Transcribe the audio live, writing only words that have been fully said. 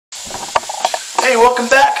Hey, welcome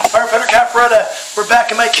back, Firefighter Caparetta. We're back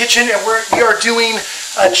in my kitchen and we are doing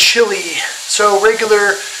a chili. So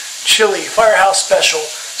regular chili, Firehouse special.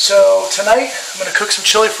 So tonight I'm going to cook some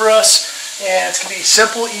chili for us, and it's going to be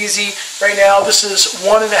simple, easy. Right now this is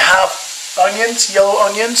 1.5 onions, yellow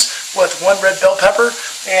onions, with 1 red bell pepper,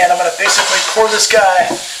 and I'm going to basically pour this guy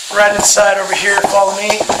right inside over here. Follow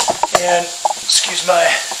me, and excuse my,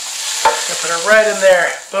 I'm going to put it right in there.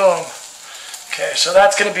 Boom. Okay, so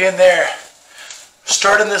that's going to be in there.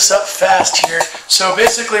 Starting this up fast here. So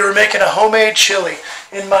basically we're making a homemade chili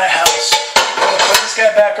in my house. I'm going to put this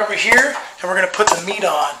guy back over here and we're going to put the meat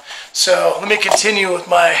on. So let me continue with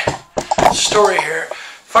my story here.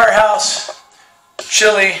 Firehouse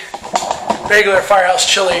chili, regular Firehouse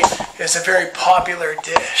chili is a very popular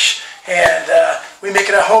dish, and we make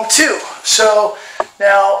it at home too. So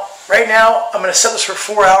now, right now, I'm going to set this for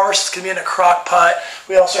 4 hours. It's going to be in a crock pot.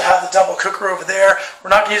 We also have the double cooker over there. We're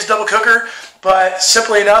not going to use a double cooker, but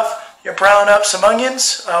simply enough, you brown up some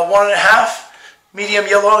onions, 1.5 medium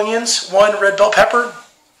yellow onions, 1 red bell pepper.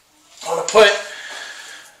 I'm going to put,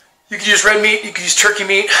 you could use red meat, you could use turkey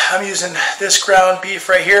meat. I'm using this ground beef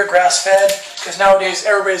right here, grass-fed, because nowadays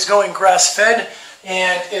everybody's going grass-fed,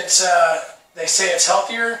 and it's, they say it's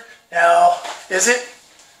healthier. Now, is it?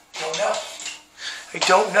 Don't know. I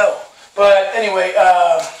don't know. But anyway,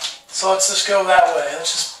 so let's just go that way.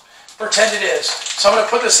 Let's just pretend it is. So I'm going to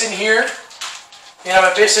put this in here, and I'm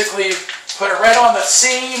going to basically put it right on the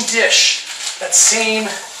same dish. That same,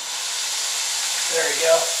 there we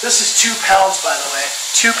go. This is 2 pounds, by the way.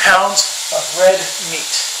 2 pounds of red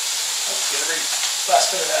meat. Let's get every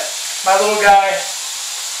last bit of that. My little guy,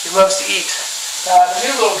 he loves to eat. The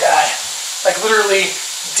new little guy, like literally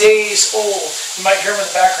days old. You might hear him in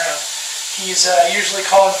the background. He's usually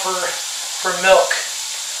calling for milk.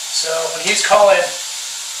 So when he's calling,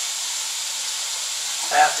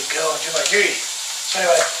 I have to go and do my duty. So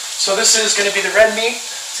anyway, so this is going to be the red meat.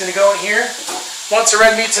 It's going to go in here. Once the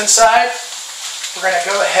red meat's inside, we're going to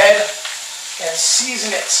go ahead and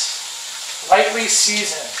season it. Lightly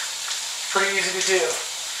season. Pretty easy to do.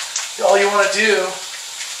 All you want to do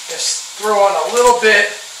is throw on a little bit.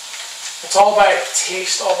 It's all by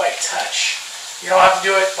taste, all by touch. You don't have to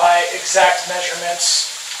do it by exact measurements.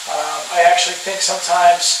 I actually think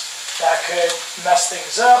sometimes that could mess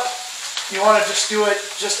things up. You want to just do it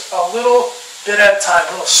just a little bit at a time.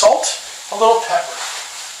 A little salt, a little pepper.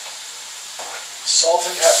 Salt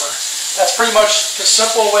and pepper. That's pretty much the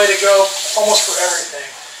simple way to go almost for everything.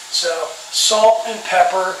 So salt and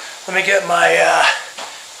pepper. Let me get my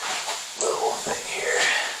little thing here.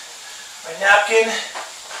 My napkin.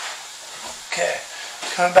 Okay,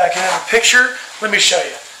 coming back into the picture. Let me show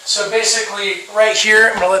you. So basically, right here,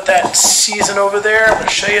 I'm going to let that season over there. I'm going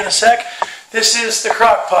to show you in a sec. This is the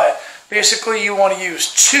crock pot. Basically, you want to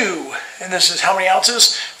use 2, and this is how many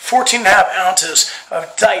ounces? 14.5 ounces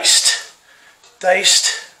of diced,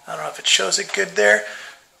 I don't know if it shows it good there,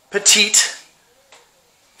 petite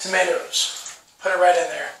tomatoes. Put it right in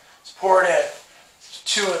there. Let's pour it in.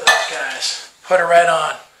 2 of those guys. Put it right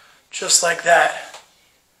on, just like that.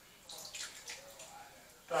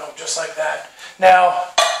 Boom, just like that. Now,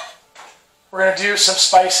 we're going to do some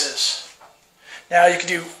spices. Now, you can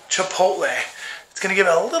do chipotle. It's going to give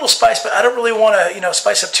it a little spice, but I don't really want to,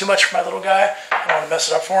 spice up too much for my little guy. I don't want to mess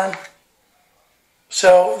it up for him.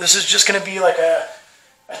 So, this is just going to be like a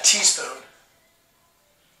teaspoon.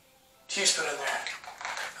 Teaspoon in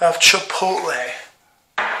there of chipotle.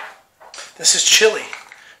 This is chili.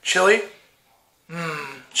 Chili?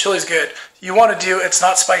 Chili's good. You want to do, it's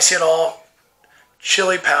not spicy at all.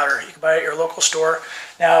 Chili powder. You can buy it at your local store.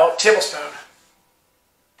 Now, tablespoon.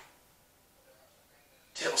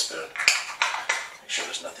 Tablespoon. Make sure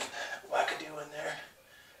there's nothing wackadoo in there.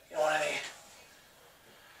 You don't want any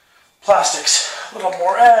plastics. A little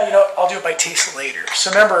more. I'll do it by taste later.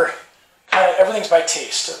 So remember, everything's by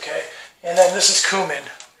taste, okay? And then this is cumin.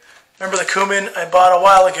 Remember the cumin I bought a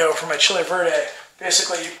while ago for my chili verde?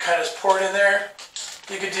 Basically, you kind of just pour it in there.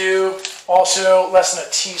 You could do also less than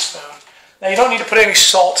a teaspoon. Now, you don't need to put any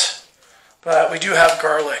salt, but we do have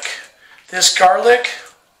garlic. This garlic,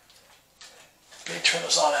 let me turn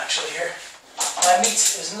this on actually here. My meat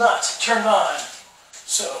is not turned on.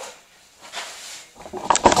 So,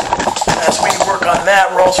 as we work on that,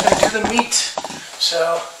 we're also going to do the meat.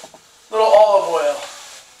 So, a little olive oil,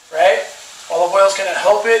 right? Olive oil is going to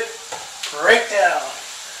help it break down.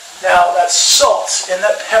 Now, that salt and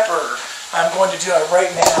that pepper, I'm going to do it right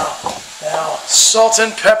now. Now, salt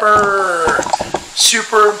and pepper,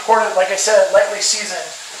 super important. Like I said, lightly seasoned.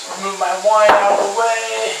 So remove my wine out of the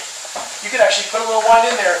way. You could actually put a little wine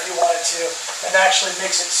in there if you wanted to, and actually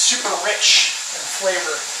makes it super rich in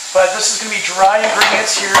flavor. but this is going to be dry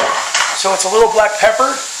ingredients here. So it's a little black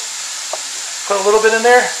pepper. Put a little bit in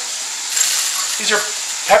there. These are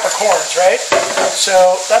peppercorns, right?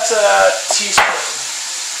 So that's a teaspoon.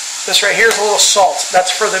 This right here is a little salt.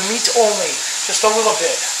 That's for the meat only, just a little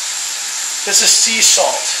bit. This is sea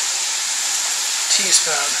salt,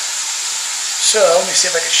 teaspoon. So let me see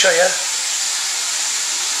if I can show you.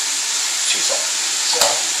 Sea salt. So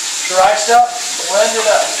dry stuff, blend it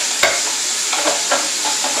up.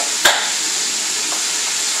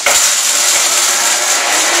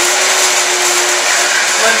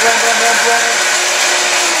 Blend, blend, blend, blend, blend.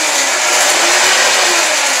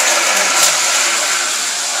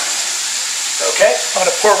 Okay, I'm going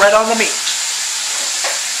to pour right on the meat.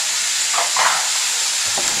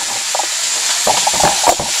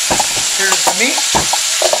 Here's the meat.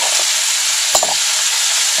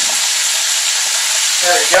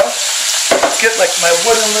 There we go. Get like my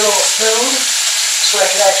wooden little spoon so I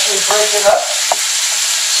can actually break it up.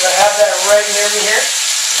 So I have that right near me here.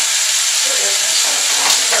 There it is.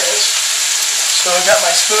 There it is. So I've got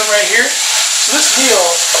my spoon right here. So this meal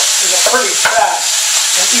is a pretty fast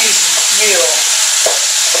and easy meal.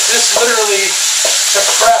 This literally, to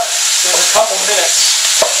prep, is a couple minutes.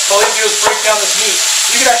 All you do is break down this meat.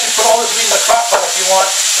 You can actually put all this meat in the crock pot if you want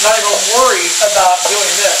and not even worry about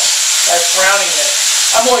doing this, like browning it.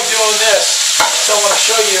 I'm only doing this, so I want to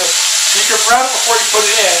show you. You can brown it before you put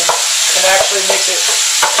it in, and actually makes it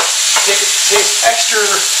taste extra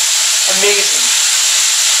amazing.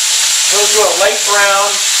 Go to a light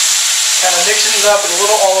brown, kind of mixing it up with a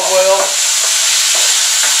little olive oil.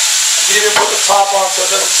 You can even put the top on so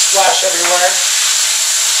it doesn't splash everywhere.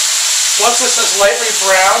 Once this is lightly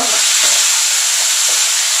browned,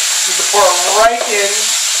 you can pour it right in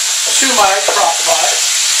to my crock pot.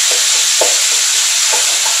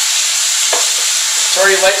 It's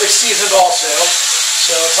already lightly seasoned also,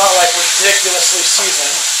 so it's not like ridiculously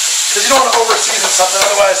seasoned. Because you don't want to over-season something,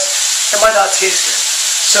 otherwise it might not taste good.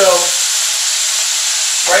 So,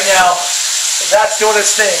 right now, that's doing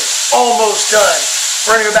its thing. Almost done.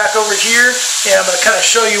 We're going to go back over here, and I'm going to kind of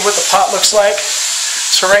show you what the pot looks like.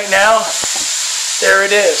 So right now, there it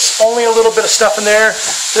is. Only a little bit of stuff in there.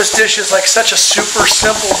 This dish is like such a super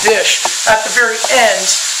simple dish. At the very end,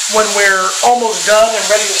 when we're almost done and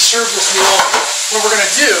ready to serve this meal, what we're going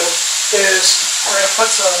to do is we're going to put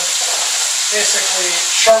some basically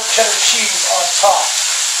sharp cheddar cheese on top.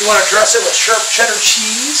 You want to dress it with sharp cheddar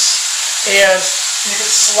cheese, and you can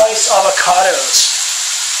slice avocados,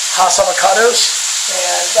 Hass avocados,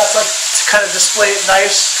 and that's like to kind of display it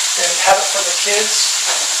nice and have it for the kids.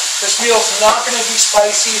 This meal is not going to be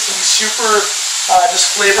spicy. It's going to be super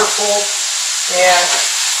just flavorful. And,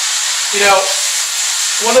 you know,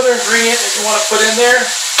 one other ingredient that you want to put in there,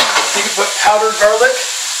 you can put powdered garlic.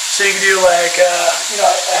 So you can do like, you know,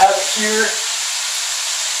 I have it here,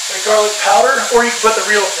 like garlic powder, or you can put the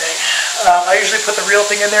real thing. I usually put the real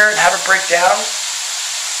thing in there and have it break down,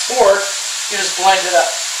 or you just blend it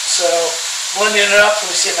up. So blending it up,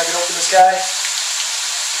 let me see if I can open this guy.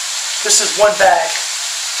 This is one bag.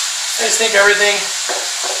 I just think everything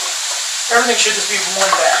should just be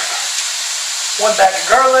one bag. One bag of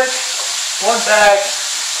garlic, one bag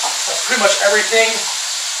of pretty much everything.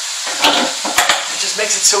 It just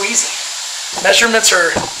makes it so easy. Measurements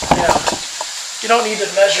are, you know, you don't need to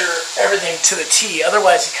measure everything to the T,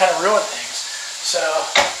 otherwise you kind of ruin things. So,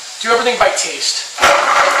 do everything by taste.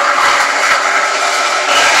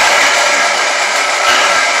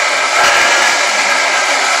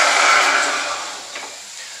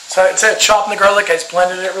 So instead of chopping the garlic, I just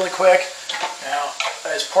blended it really quick. Now,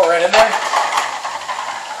 I just pour it right in there.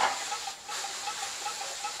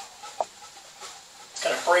 It's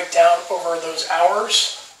going to break down over those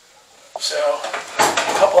hours. So,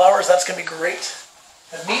 a couple hours, that's going to be great.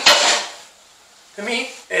 The meat,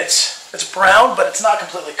 it's brown, but it's not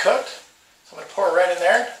completely cooked. So I'm going to pour it right in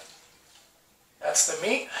there. That's the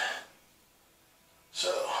meat. So,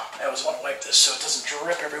 I always want to wipe this so it doesn't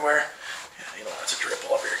drip everywhere. You don't want it to drip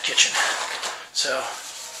all over your kitchen. So,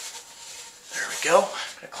 there we go.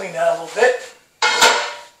 I'm going to clean that a little bit.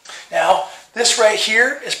 Now, this right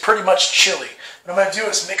here is pretty much chili. What I'm going to do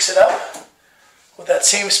is mix it up with that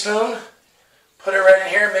same spoon. Put it right in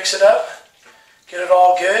here, mix it up. Get it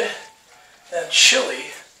all good. Then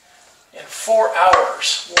chili in 4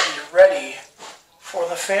 hours will be ready for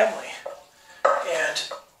the family.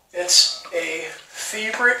 And it's a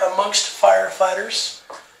favorite amongst firefighters.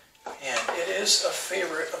 And it is a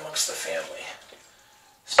favorite amongst the family.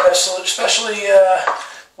 Especially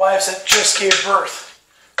wives that just gave birth.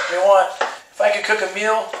 They want, if I could cook a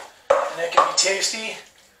meal and it can be tasty,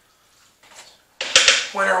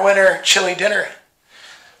 winner, winner, chili dinner.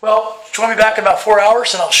 Well, join me back in about 4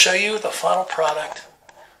 hours and I'll show you the final product.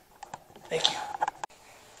 Thank you.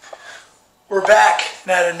 We're back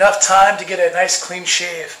and I had enough time to get a nice clean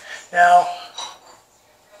shave. Now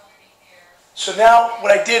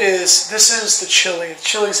what I did is, this is the chili. The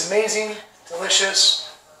chili is amazing,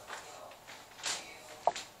 delicious.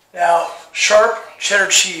 Now, sharp cheddar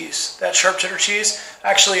cheese. That sharp cheddar cheese,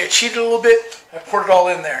 actually I cheated a little bit. I poured it all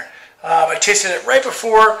in there. I tasted it right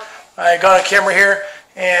before I got on camera here,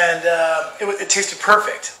 and it tasted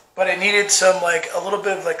perfect. But I needed some, like, a little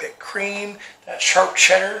bit of like that cream, that sharp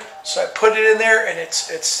cheddar. So I put it in there, and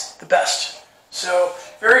it's the best. So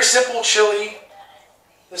very simple chili.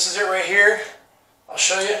 This is it right here. I'll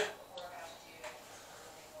show you.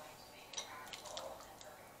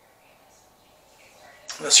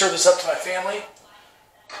 I'm going to serve this up to my family.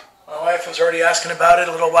 My wife was already asking about it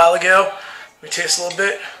a little while ago. Let me taste a little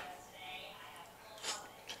bit.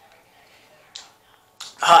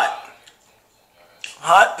 Hot.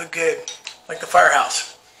 Hot, but good. Like the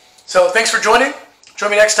Firehouse. So thanks for joining.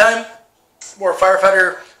 Join me next time. More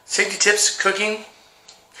firefighter safety tips, cooking.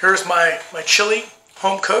 Here's my chili,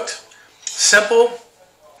 home cooked. Simple.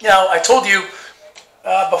 Now, I told you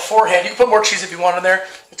beforehand, you can put more cheese if you want in there.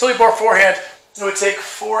 I told you beforehand it would take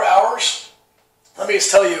 4 hours. Let me just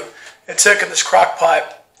tell you, it took in this crock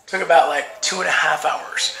pot, took about like 2.5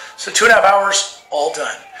 hours. So 2.5 hours, all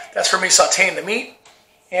done. That's for me sauteing the meat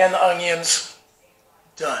and the onions.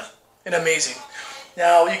 Done. And amazing.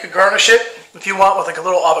 Now, you could garnish it if you want with like a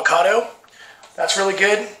little avocado. That's really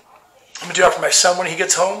good. I'm going to do that for my son when he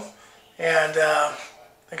gets home. And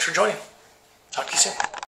thanks for joining. Talk to you soon.